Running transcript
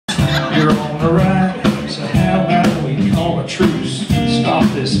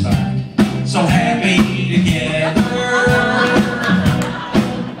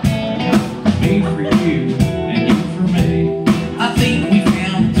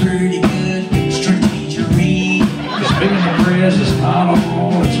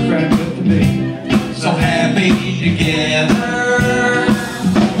together.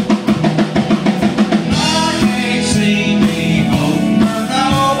 I can't see me voting for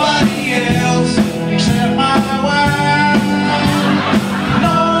nobody else except my wife.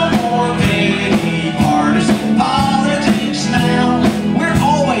 No more petty partisan politics now. We're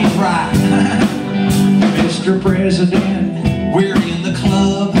always right. Mr. President, we're in the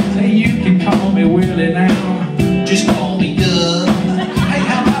club. Hey, you can call me Willie now. Just call me Doug. Hey,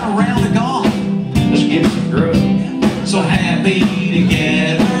 how about a round of golf? Let's get some grub. So happy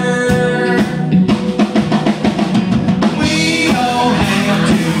together. We don't have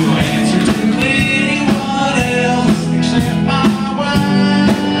to answer to anyone else except my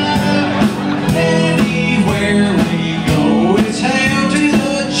wife. Anywhere we go, it's hail to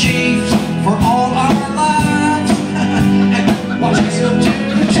the Chiefs for all our lives. Watch us up to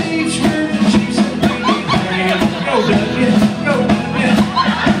the Chiefs, we're the Chiefs and we need hail. Go W, go W.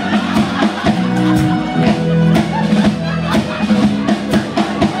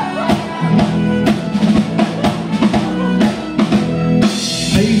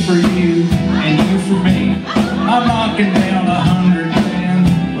 Me for you and you for me. I'm knocking down 100 grand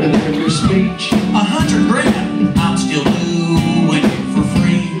with every speech. 100 grand? I'm still doing it for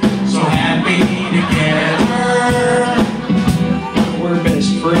free. So happy together. We're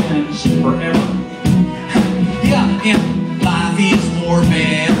best friends forever. Yeah, life is more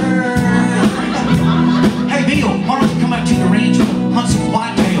better. Hey Bill, why don't you come out to the ranch and hunt some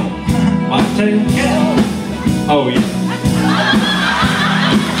whitetail? Whitetail? Yeah. Oh yeah.